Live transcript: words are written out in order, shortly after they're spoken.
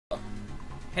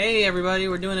Hey everybody,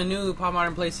 we're doing a new Pop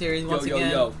Modern Play series once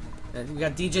again. Yo. We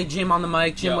got DJ Jim on the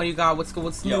mic. Jim, what do you got? What's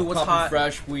new? What's hot?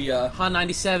 Fresh. We Hot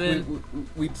 97.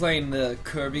 we playing the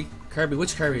Kirby. Kirby,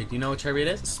 which Kirby? Do you know which Kirby it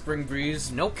is? Spring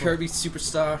Breeze. Nope. Kirby Super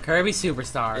Star. Kirby Super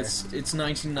Star. It's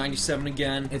 1997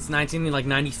 again. It's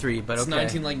 1993, but it's okay.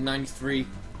 1993.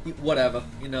 Whatever,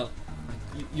 you know.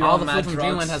 You're all on the mad food from drugs.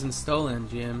 Dreamland has been stolen,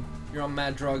 Jim. You're on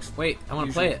mad drugs. Wait, I want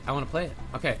to play it.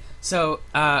 Okay, so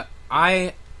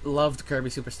I loved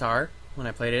Kirby Superstar when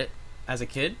I played it as a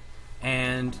kid,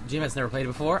 and Jim has never played it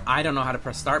before. I don't know how to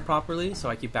press start properly, so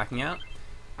I keep backing out.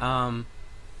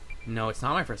 No, it's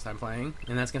not my first time playing,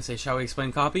 and that's gonna say, "Shall we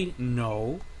explain copy?"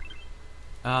 No.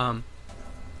 It's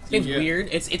weird.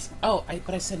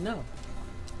 But I said no.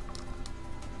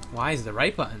 Why is the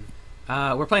right button?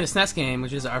 We're playing a SNES game,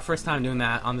 which is our first time doing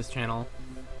that on this channel,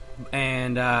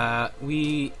 and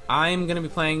I'm gonna be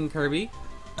playing Kirby,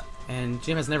 and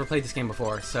Jim has never played this game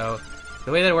before, so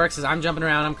the way that it works is I'm jumping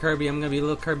around, I'm Kirby, I'm gonna be a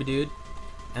little Kirby dude,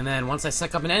 and then once I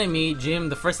suck up an enemy,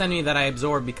 the first enemy that I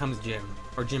absorb becomes Jim,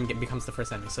 or Jim becomes the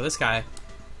first enemy. So this guy,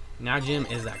 now Jim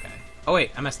is that guy. Oh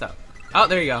wait, I messed up. Oh,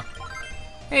 there you go.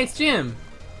 Hey, it's Jim.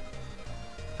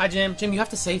 Hi, Jim. Jim, you have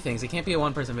to say things. It can't be a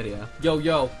one-person video.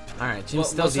 Yo. Alright, Jim's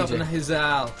still what's DJ. What's up in his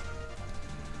Al?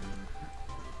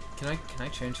 Can I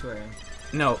change who I am?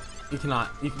 No, you cannot.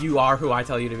 You are who I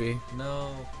tell you to be.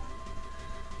 No.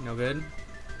 No good?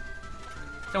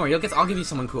 Don't worry, I'll give you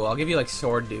someone cool. I'll give you, like,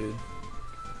 Sword Dude.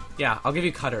 Yeah, I'll give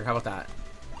you Cutter. How about that?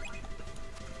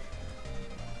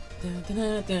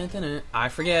 I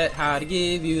forget how to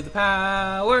give you the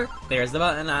power. There's the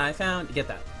button I found. You get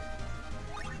that?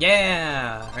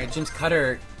 Yeah! Alright, Jim's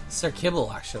Cutter. Sir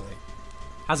Kibble, actually.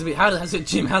 How's it,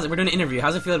 Jim, we're doing an interview.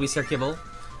 How's it feel to be Sir Kibble?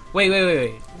 Wait.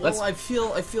 Well, I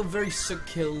feel very Sir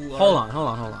Kill. Hold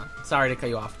on. Sorry to cut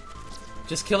you off.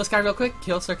 Just kill this guy real quick.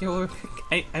 Kill Sir Kibble real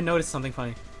quick. I noticed something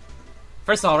funny.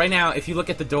 First of all, right now, if you look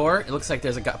at the door, it looks like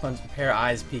there's a pair of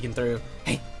eyes peeking through.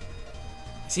 Hey!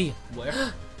 I see you.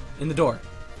 Where? In the door.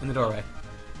 In the doorway.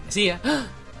 I see ya.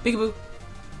 Peekaboo.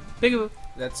 Peekaboo.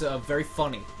 That's very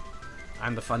funny.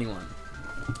 I'm the funny one.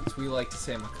 That's what we like to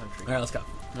say in my country. Alright, let's go.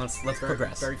 Let's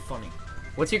progress. Very funny.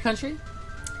 What's your country?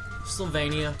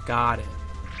 Slovenia. Got it.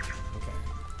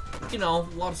 Okay. You know,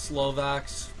 a lot of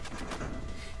Slovaks.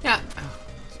 Yeah.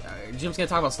 Jim's gonna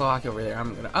talk about Slovakia over there.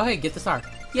 Oh, hey, get the star.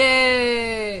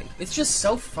 Yay! It's just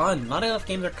so fun. Not enough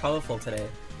games are colorful today.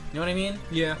 You know what I mean?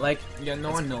 Yeah. Like. Yeah.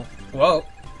 No, I know. Whoa.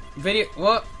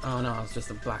 Whoa. Oh no, it's just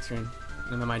a black screen.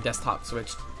 And then my desktop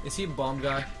switched. Is he a bomb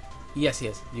guy? Yes, he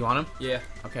is. You want him? Yeah.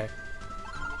 Okay.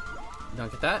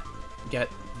 Don't get that. Get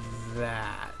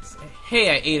that.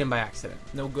 Hey, I ate him by accident.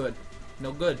 No good.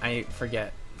 No good. I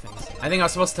forget things. I think I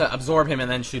was supposed to absorb him and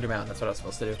then shoot him out. That's what I was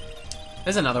supposed to do.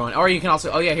 There's another one. Or you can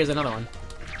also... Oh yeah, here's another one.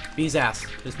 Beat his ass.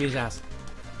 Just beat his ass.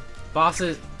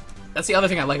 Bosses... That's the other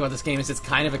thing I like about this game, is it's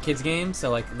kind of a kid's game, so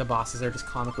like the bosses are just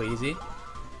comically easy.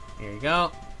 Here you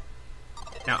go.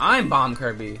 Now I'm Bomb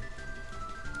Kirby.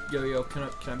 Yo, can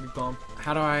I be bomb?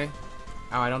 How do I...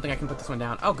 Oh, I don't think I can put this one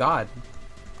down. Oh god.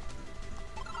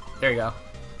 There you go.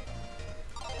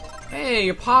 Hey,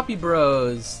 you're Poppy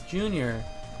Bros Junior.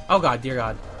 Oh god, dear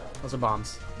god. Those are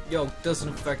bombs. Yo, doesn't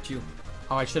affect you.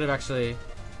 Oh, I should have actually...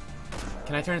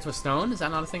 Can I turn into a stone? Is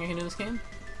that not a thing I can do in this game?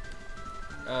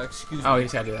 Excuse me. Oh, you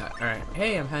just gotta do that. Alright.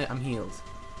 Hey, I'm healed.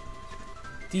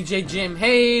 DJ Jim.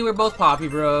 Hey, we're both Poppy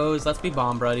Bros. Let's be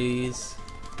bomb buddies.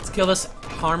 Let's kill this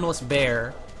harmless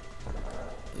bear.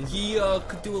 He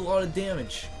could do a lot of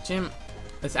damage. Jim,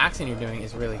 this accent you're doing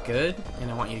is really good, and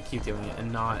I want you to keep doing it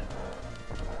and not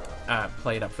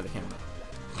play it up for the camera.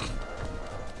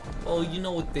 Well, you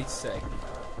know what they say.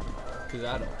 Because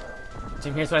I don't.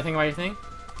 Jim, here's what I think about your thing.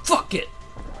 Fuck it!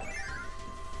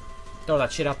 Throw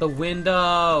that shit out the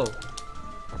window!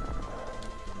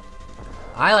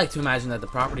 I like to imagine that the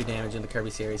property damage in the Kirby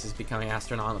series is becoming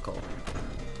astronomical.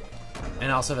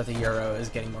 And also that the euro is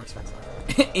getting more expensive.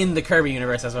 In the Kirby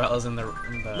universe as well as in the...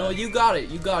 No, you got it,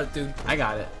 dude. I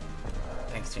got it.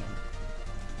 Thanks, Jim.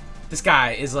 This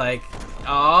guy is like...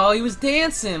 Oh, he was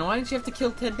dancing! Why did you have to kill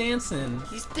Ted Danson?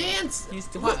 He's dancing!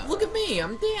 Look, look at me,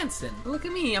 I'm dancing! Look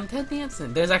at me, I'm Ted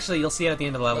Danson. There's actually... You'll see it at the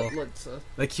end of the level. Let's,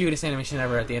 the cutest animation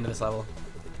ever at the end of this level.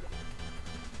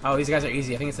 Oh, these guys are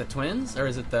easy. I think it's the twins? Or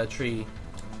is it the tree?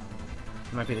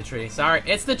 It might be the tree. Sorry,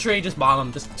 it's the tree. Just bomb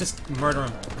him. Just murder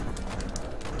him.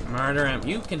 Murder him.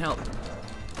 You can help.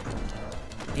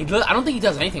 I don't think he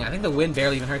does anything. I think the wind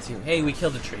barely even hurts you. Hey, we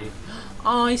killed the tree.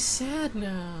 Oh, he's sad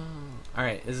now.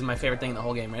 Alright, this is my favorite thing in the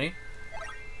whole game. Ready?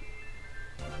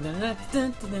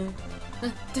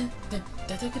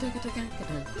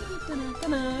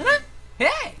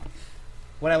 Hey!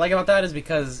 What I like about that is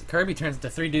because Kirby turns into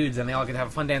 3 dudes and they all get to have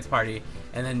a fun dance party,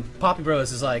 and then Poppy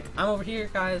Bros is like, I'm over here,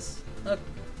 guys. Look.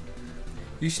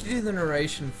 You should do the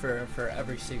narration for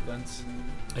every sequence.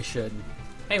 I should.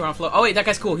 Hey, we're on floor. Oh wait, that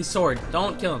guy's cool. He's sword.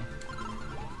 Don't kill him.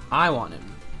 I want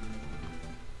him.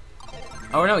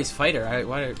 Oh no, he's fighter. I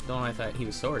thought he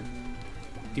was sword.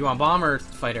 Do you want bomb or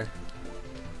fighter?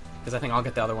 Because I think I'll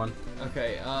get the other one.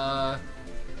 Okay,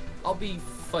 I'll be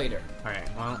fighter. Alright,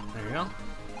 well, there you go.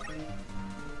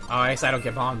 Oh, I guess I don't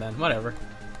get bomb then. Whatever.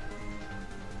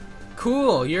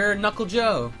 Cool, you're Knuckle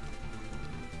Joe.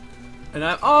 And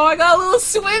I got a little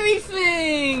swimmy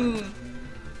thing!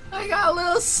 I got a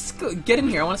little get in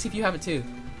here, I want to see if you have it too.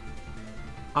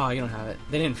 Oh, you don't have it.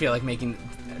 They didn't feel like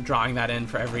drawing that in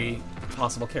for every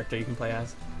possible character you can play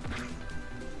as.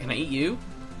 Can I eat you?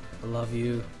 I love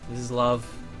you. This is love.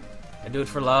 I do it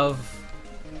for love.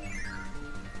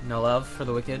 No love for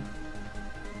the wicked.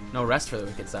 No rest for the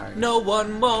wicked, sorry. No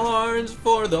one mourns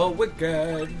for the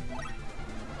wicked.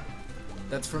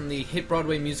 That's from the hit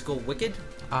Broadway musical Wicked?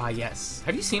 Ah, yes.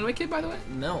 Have you seen Wicked, by the way?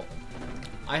 No.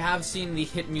 I have seen the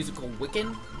hit musical Wicked.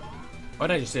 What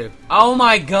did I just do? Oh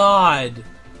my god!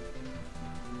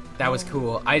 That was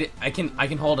cool. I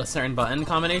can hold a certain button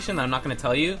combination that I'm not going to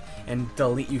tell you and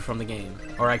delete you from the game.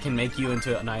 Or I can make you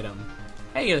into an item.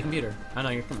 Hey, you're the computer. I know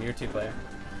you're a 2-player.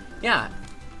 Yeah.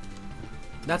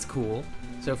 That's cool.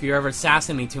 So if you're ever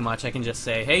sassing me too much, I can just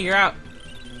say, hey, you're out.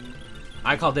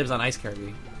 I call dibs on Ice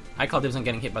Kirby. I call dibs on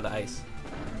getting hit by the ice.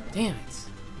 Damn it.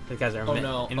 These guys are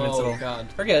invincible. Oh god.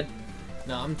 We're good.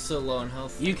 No, I'm so low on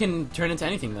health. You can turn into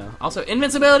anything, though. Also,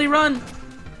 invincibility, run!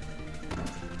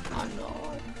 I'm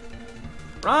not.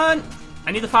 Run!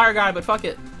 I need the fire guy, but fuck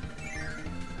it.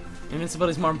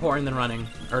 Invincibility's more important than running.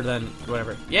 Or than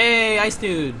whatever. Yay, Ice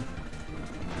Dude!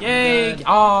 Yay! Dead.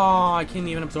 Oh, I can't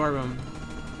even absorb him.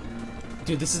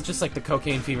 Dude, this is just like the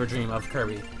cocaine fever dream of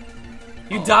Kirby.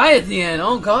 You die at the end!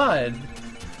 Oh god!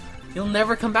 You'll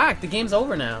never come back. The game's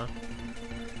over now.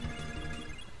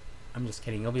 I'm just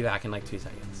kidding. You'll be back in like 2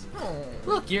 seconds. Oh.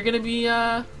 Look, you're gonna be,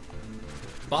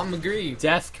 Bomb McGree.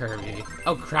 Death Kirby.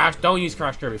 Oh, Crash. Don't use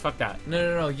Crash Kirby. Fuck that.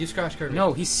 No. Use Crash Kirby.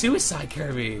 No, he's Suicide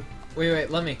Kirby. Wait.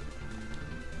 Let me.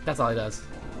 That's all he does.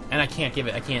 And I can't give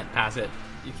it. I can't pass it.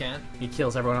 You can't? He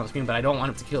kills everyone on the screen, but I don't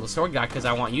want him to kill the sword guy because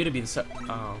I want you to be the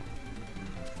oh.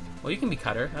 Well, you can be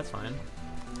Cutter. That's fine.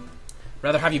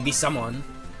 Rather have you be someone.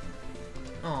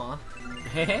 Aw.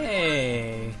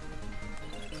 Hey.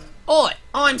 Oi,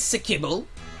 I'm Sakibble.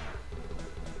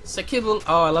 Sakibble.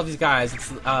 Oh, I love these guys.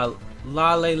 It's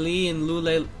Lale Lee and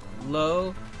Lule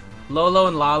Lo. Lolo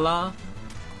and Lala.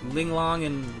 Ling Long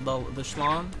and the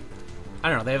Schlong. I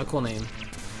don't know. They have a cool name.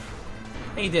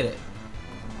 Hey, you did it.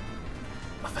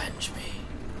 Avenge me.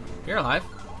 You're alive.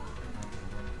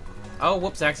 Oh,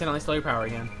 whoops! I accidentally stole your power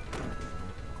again.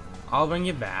 I'll bring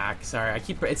you back. Sorry, I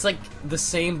keep. It's like the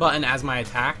same button as my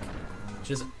attack.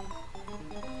 Just.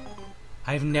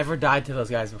 I've never died to those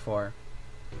guys before.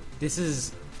 This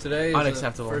is Today is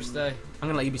unacceptable. the first day. I'm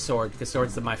gonna let you be Sword because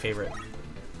Sword's my favorite.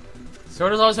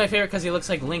 Sword is always my favorite because he looks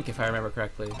like Link, if I remember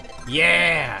correctly.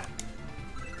 Yeah.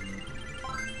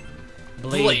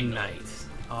 Blade Knight.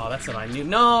 Oh, that's what I knew.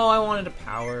 No, I wanted a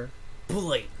power.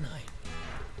 Blade Knight.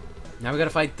 Now we gotta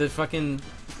fight the fucking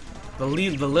the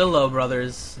Lilo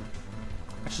brothers.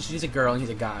 Actually, she's a girl and he's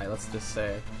a guy. Let's just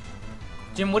say.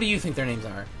 Jim, what do you think their names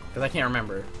are? Because I can't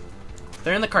remember.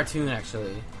 They're in the cartoon,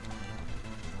 actually.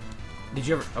 Did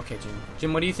you ever? Okay, Jim.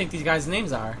 Jim, what do you think these guys'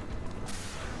 names are?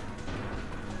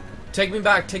 Take me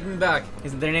back. Take me back.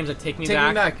 Their names are Take Me Take Back?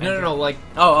 me back. No. Like.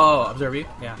 Oh, Observe You?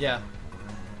 Yeah.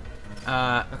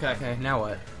 Yeah. Okay. Okay, now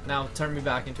what? Now turn me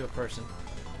back into a person.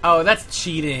 Oh, that's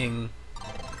cheating.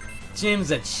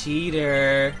 Jim's a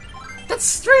cheater. That's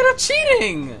straight up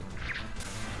cheating!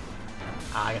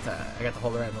 Ah, I got to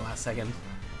hold it right at the last second.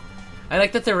 I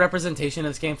like that the representation of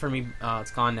this game for me,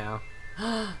 it's gone now.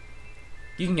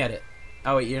 You can get it.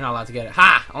 Oh wait, you're not allowed to get it.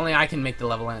 Ha! Only I can make the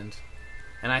level end.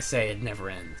 And I say it never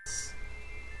ends.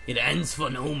 It ends for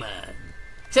no man.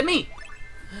 Except me!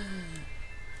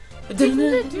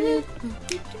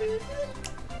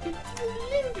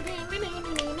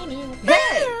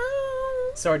 Hey!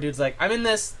 Sword Dude's like, I'm in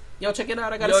this. Yo, check it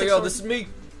out. I got a 6 sword. This is me.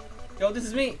 Yo, this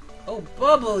is me. Oh,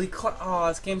 bubbly cloud. Oh,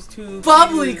 this game's too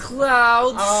Bubbly cute.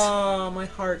 clouds. Oh, my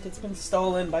heart. It's been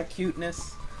stolen by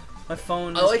cuteness. My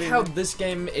phone. I like how this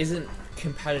game isn't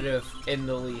competitive in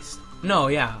the least. No,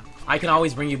 yeah. I can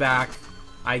always bring you back.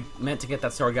 I meant to get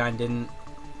that sword guy and didn't.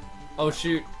 Oh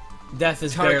shoot. Death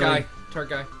is Tart barely. guy. Tart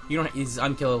guy. You don't. He's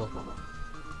unkillable.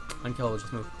 Unkillable.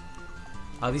 Just move.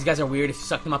 These guys are weird. If you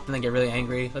suck them up, then they get really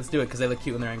angry. Let's do it because they look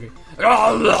cute when they're angry.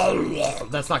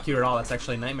 That's not cute at all. That's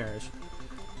actually nightmarish.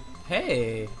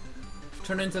 Hey.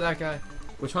 Turn into that guy.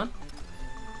 Which one?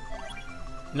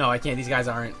 No, I can't. These guys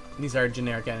aren't. These are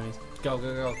generic enemies. Go,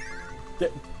 go, go.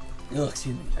 Oh,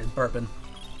 excuse me. I'm burping.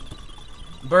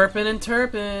 Burping and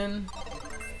turping.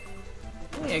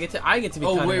 Hey, I get to be.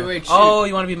 Oh, wait. Shoot. Oh,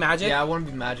 you want to be magic? Yeah, I want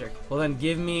to be magic. Well, then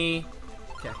give me.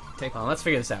 Okay, take. Well, let's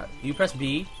figure this out. You press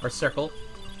B or circle.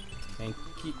 Thank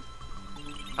you.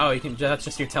 Oh, you can. That's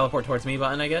just your teleport towards me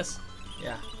button, I guess.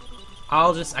 Yeah.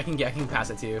 I can pass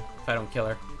it to you if I don't kill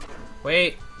her.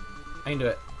 Wait. I can do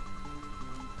it.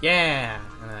 Yeah.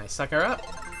 And then I suck her up.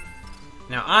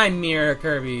 Now I'm Mirror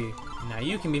Kirby. Now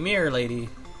you can be Mirror Lady.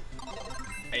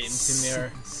 I am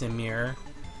Simir. Simir.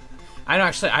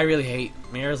 I really hate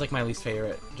Mirror. Is like my least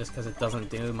favorite, just because it doesn't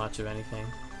do much of anything.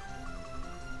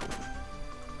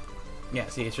 Yeah,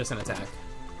 see, it's just an attack.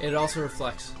 It also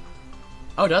reflects.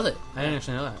 Oh, does it? I didn't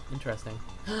actually know that. Interesting.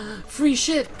 Free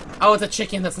shit! Oh, it's a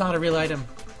chicken. That's not a real item.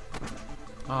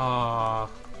 Aww.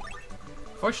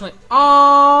 Fortunately,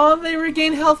 they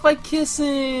regain health by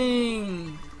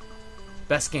kissing.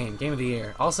 Best game of the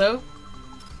year. Also,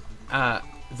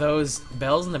 those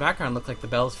bells in the background look like the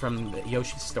bells from the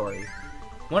Yoshi's Story.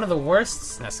 One of the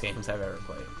worst SNES games I've ever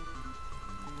played.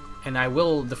 And I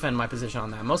will defend my position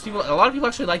on that. A lot of people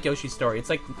actually like Yoshi's Story. It's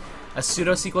like a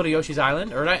pseudo sequel to Yoshi's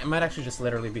Island, or it might actually just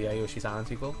literally be a Yoshi's Island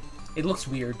sequel. It looks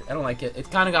weird. I don't like it. It's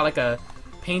kind of got like a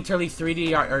painterly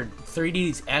 3D art, or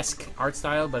 3D-esque art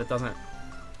style, but it doesn't.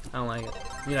 I don't like it.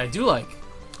 You know, I do like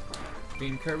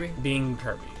being Kirby. Being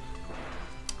Kirby.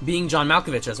 Being John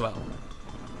Malkovich as well.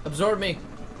 Absorb me.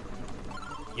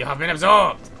 You have been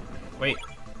absorbed. Wait.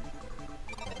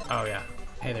 Oh yeah.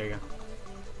 Hey, there you go.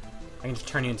 I can just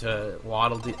turn you into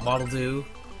Waddle Doo.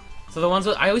 So the ones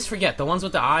with I always forget the ones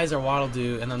with the eyes are Waddle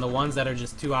Doo, and then the ones that are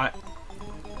just two eye.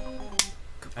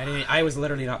 I was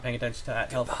literally not paying attention to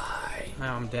that health.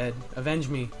 Now I'm dead. Avenge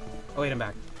me. Oh wait, I'm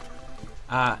back.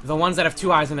 The ones that have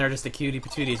two eyes and they're just the cutie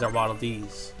patooties are Waddle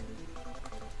Dees.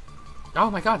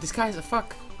 Oh my god, this guy's a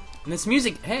fuck. And this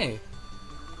music, hey.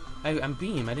 I'm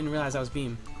Beam. I didn't realize I was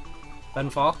Beam. Let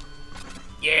him fall.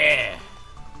 Yeah.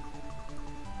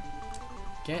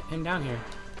 Get him down here.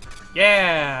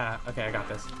 Yeah. Okay, I got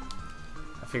this.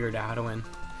 I figured out how to win.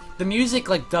 The music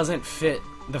like doesn't fit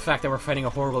the fact that we're fighting a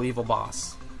horrible evil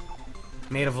boss.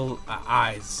 Made of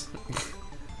eyes.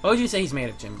 What would you say he's made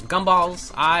of, Jim?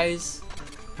 Gumballs, eyes,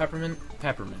 peppermint.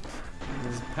 Peppermint.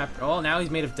 Oh, now he's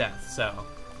made of death. So.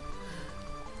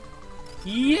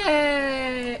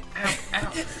 Yeah. Ow!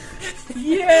 Ow!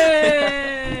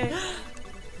 Yeah.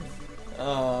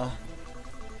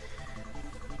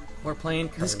 We're playing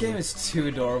Kirby. This game is too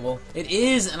adorable. It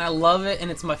is, and I love it, and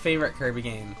it's my favorite Kirby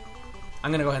game.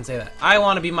 I'm gonna go ahead and say that. I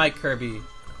want to be Mike Kirby.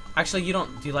 Actually, you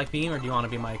don't. Do you like Beam, or do you want to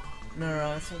be Mike?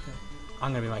 No, it's okay.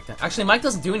 I'm gonna be Mike then. Actually, Mike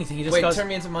doesn't do anything. He just Wait, goes... turn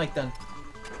me into Mike then.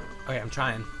 Okay, I'm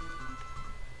trying.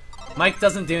 Mike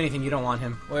doesn't do anything. You don't want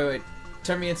him. Wait.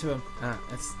 Turn me into him.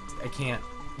 I can't.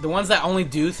 The ones that only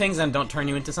do things and don't turn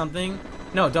you into something...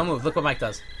 No, don't move. Look what Mike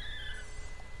does.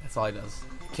 That's all he does.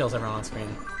 Kills everyone on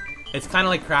screen. It's kind of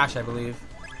like Crash, I believe.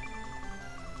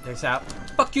 There's out.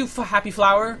 Fuck you, Happy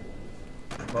Flower!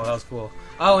 Well, that was cool.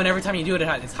 Oh, and every time you do it,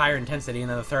 it's higher intensity, and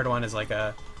then the third one is like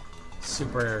a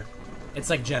super...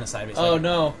 It's like genocide, basically. Oh,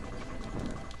 no.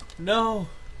 No!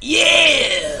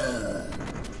 Yeah!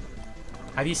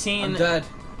 Have you seen... I'm dead.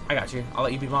 I got you. I'll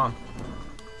let you be Mom.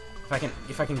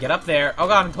 If I can get up there... Oh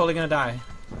god, I'm totally gonna die.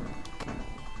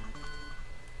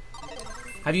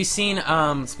 Have you seen,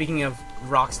 speaking of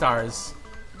rock stars,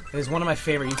 it is one of my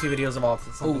favorite YouTube videos of all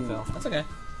time. Something fell. That's okay.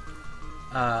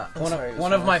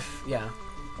 One of my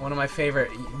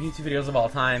favorite YouTube videos of all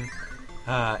time.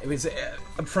 It was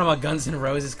from a Guns N'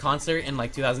 Roses concert in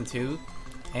like 2002,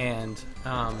 and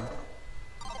God,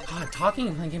 talking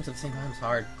and playing games at the same time is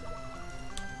hard,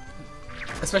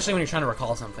 especially when you're trying to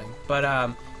recall something.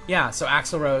 But yeah, so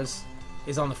Axl Rose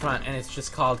is on the front, and it's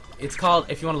called, if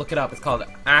you want to look it up, it's called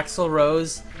Axl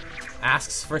Rose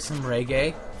Asks for Some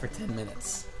Reggae for 10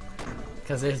 minutes.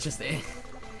 Because it's just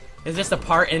a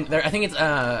part in there. I think it's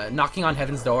Knocking on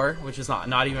Heaven's Door, which is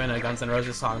not even a Guns N'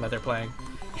 Roses song that they're playing.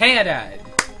 Hey, I died.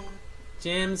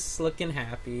 Jim's looking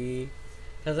happy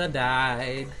because I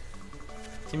died.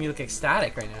 Jim, you look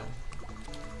ecstatic right now.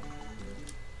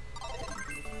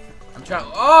 I'm trying.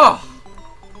 Oh,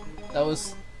 that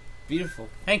was beautiful.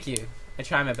 Thank you. I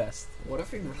try my best. What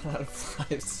if we run out of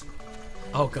lives?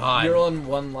 Oh god. You're on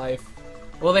 1 life.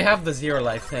 Well, they have the 0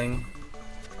 life thing,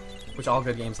 which all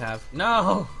good games have.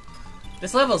 No!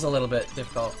 This level's a little bit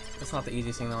difficult. It's not the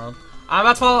easiest thing in the world. I'm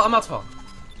about to fall.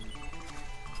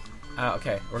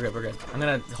 Okay, we're good. I'm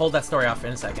gonna hold that story off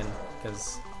in a second,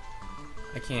 because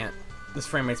I can't. This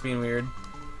frame rate's being weird.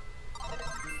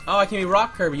 Oh, I can be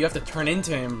Rock Kirby. You have to turn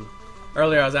into him.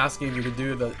 Earlier I was asking if you could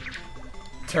do the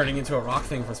turning into a rock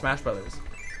thing from Smash Brothers,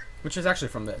 which is actually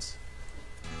from this.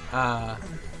 Oh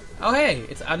hey,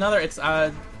 it's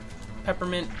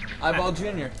Peppermint Eyeball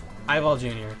Jr. Eyeball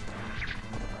Jr.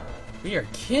 We are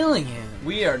killing him.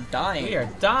 We are dying. We are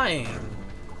dying.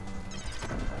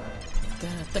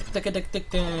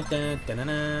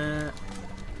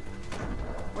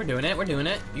 We're doing it. We're doing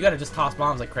it. You gotta just toss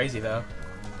bombs like crazy though.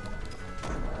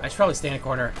 I should probably stay in a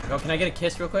corner. Oh, can I get a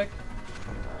kiss real quick?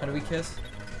 How do we kiss?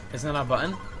 Isn't that not a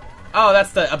button? Oh,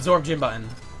 that's the absorb gym button.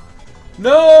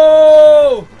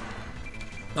 No!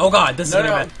 Oh god, this is gonna be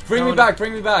bad. Bring me back,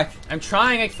 bring me back. I'm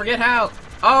trying, I forget how.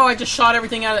 Oh, I just shot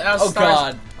everything out of stars.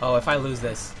 God. Oh, if I lose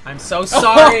this. I'm so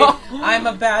sorry. I'm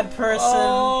a bad person.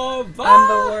 Oh, I'm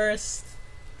the worst.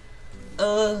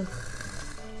 Ugh.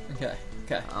 Okay,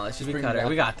 okay. Oh, let's just Bring me cut it. back.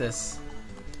 We got this.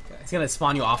 Okay. It's gonna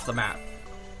spawn you off the map.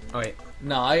 Oh, wait.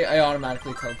 No, I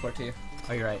automatically teleport to you.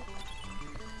 Oh, you're right.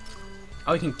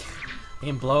 Oh, I can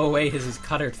blow away his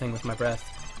cutter thing with my breath.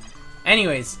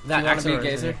 Anyways, that Do you want to be a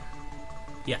accelerator- gazer?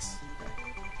 Yes.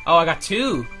 Oh, I got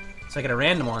two. So I get a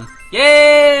random one.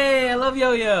 Yay! I love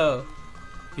yo-yo.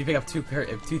 If you pick up two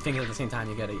things at the same time,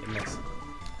 you get a mix.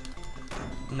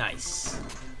 Nice.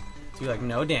 Do like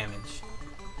no damage.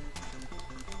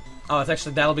 Oh, it's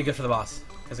actually that'll be good for the boss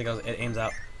because it aims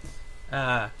up.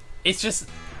 It's just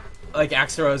like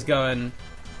Axero's going,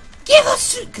 give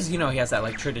us, because you know he has that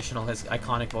like traditional his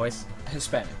iconic voice.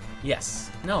 Hispanic.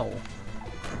 Yes. No.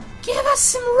 Give us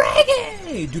some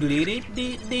reggae!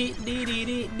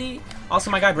 Also,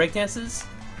 my guy breakdances.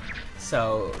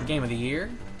 So, game of the year.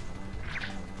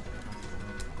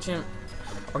 Jim.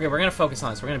 Okay, we're gonna focus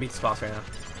on this. We're gonna beat this boss right now.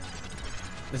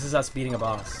 This is us beating a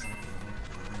boss.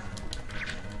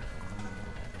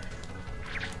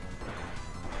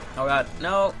 Oh god.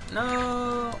 No!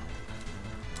 No!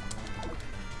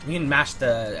 You can mash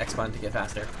the X button to get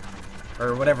faster.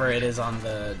 Or whatever it is on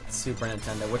the Super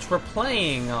Nintendo, which we're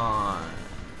playing on.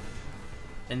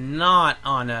 And not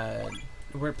on a...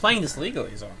 We're playing this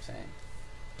legally, is what I'm saying.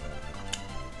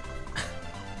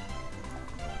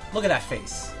 Look at that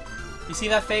face. You see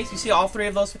that face? You see all three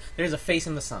of those? There's a face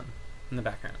in the sun, in the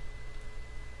background.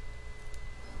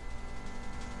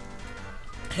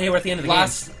 Hey, we're at the end of the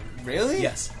game. Really?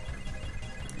 Yes.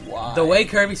 Why? The way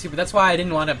Kirby Super... That's why I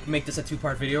didn't want to make this a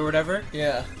two-part video or whatever.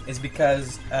 Yeah. Is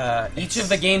because each of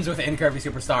the games within Kirby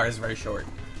Super Star is very short.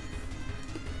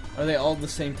 Are they all the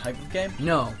same type of game?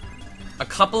 No. A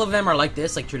couple of them are like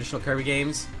this, like traditional Kirby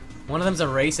games. One of them's a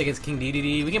race against King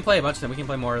Dedede. We can play a bunch of them. We can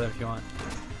play more of them if you want.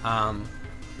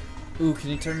 Ooh, can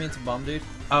you turn me into Bomb Dude?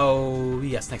 Oh,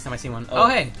 yes. Next time I see one. Oh. Oh,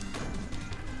 hey.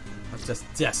 Let's just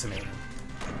decimate him.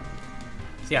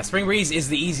 So, yeah, Spring Breeze is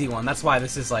the easy one. That's why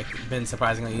this has, like, been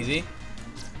surprisingly easy.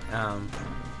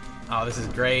 Oh, this is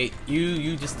great.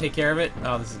 You just take care of it.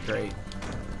 Oh, this is great.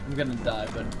 I'm gonna die,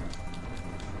 but...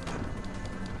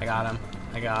 I got him.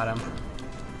 I got him.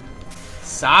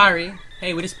 Sorry.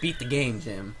 Hey, we just beat the game,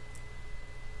 Jim.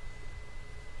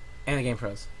 And the game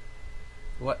froze.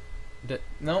 What?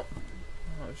 Nope.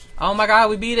 Oh my god,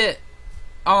 we beat it!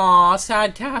 Aw,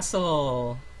 sad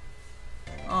castle.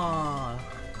 Aw.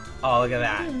 Oh, look at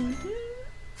that.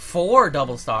 4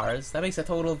 double stars. That makes a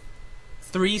total of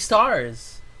 3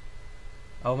 stars.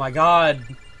 Oh my god.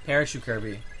 Parachute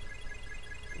Kirby.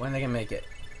 When are they gonna make it?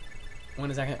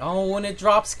 When is that gonna... Oh, when it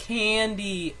drops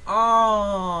candy.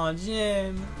 Aw,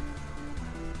 Jim.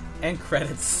 And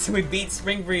credits. We beat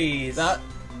Spring Breeze. That...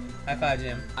 High five,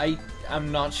 Jim.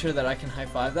 I'm not sure that I can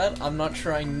high-five that. I'm not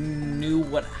sure I knew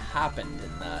what happened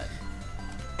in that.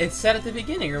 It said at the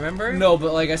beginning, remember? No,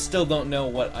 but like I still don't know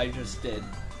what I just did.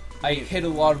 I hit a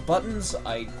lot of buttons.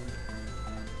 Did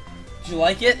you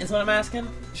like it? Is what I'm asking.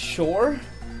 Sure.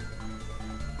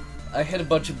 I hit a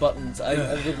bunch of buttons. I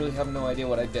literally have no idea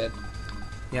what I did.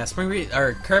 Yeah, Spring Breeze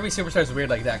or Kirby Super Star is weird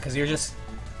like that because you're just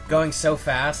going so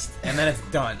fast and then it's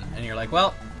done and you're like,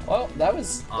 well, that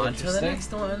was on to the interesting.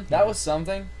 next one. That was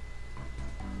something.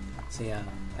 So yeah,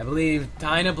 I believe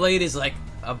Dynablade is like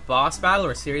a boss battle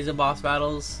or a series of boss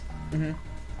battles.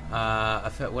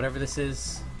 Mm-hmm. Whatever this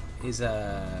is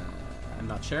I'm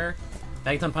not sure.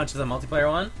 Megaton Punch is a multiplayer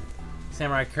one.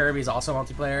 Samurai Kirby is also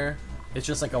multiplayer. It's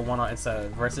just like it's a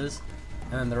versus.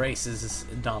 And then the race is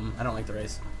dumb. I don't like the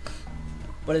race.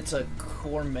 But it's a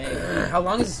gourmet. How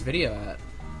long is this video at?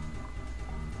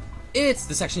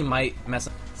 This actually might mess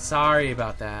up. Sorry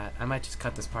about that. I might just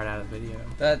cut this part out of the video.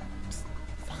 That's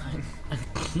fine.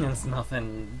 That's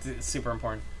nothing super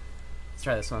important. Let's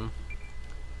try this one.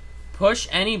 Push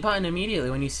any button immediately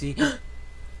when you see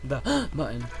the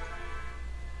button.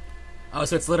 Oh,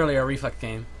 so it's literally a reflex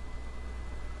game.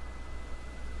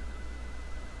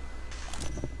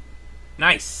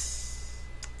 Nice.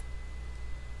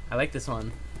 I like this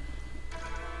one.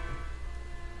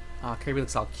 Oh, Kirby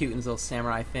looks all cute in his little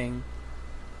samurai thing.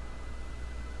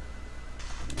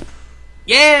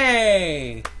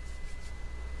 Yay!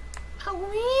 I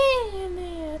win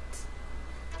it.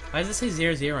 Why does it say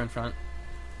 0-0 in front?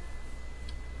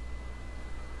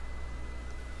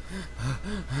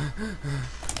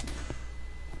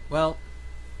 Well,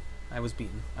 I was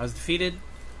beaten. I was defeated,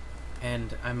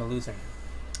 and I'm a loser.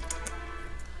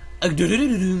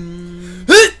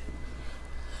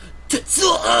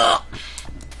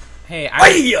 Hey,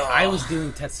 I was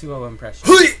doing Tetsuo impression.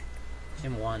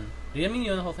 Jim won. Did you mean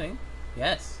you know the whole thing?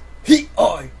 Yes.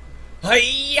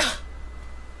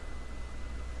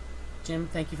 Jim,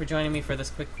 thank you for joining me for this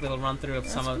quick little run through of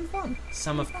some of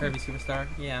Kirby Superstar.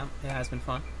 Yeah, it has been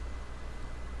fun.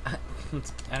 I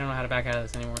don't know how to back out of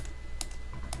this anymore.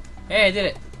 Hey, I did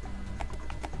it.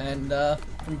 And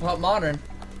from Pop Modern,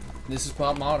 this is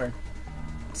Pop Modern.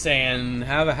 Saying,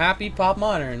 have a happy Pop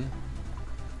Modern.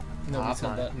 Nobody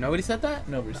said that. Nobody said that?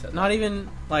 Nobody said that. Not even,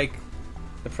 like,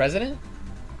 the president?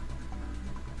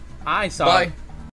 I saw Bye.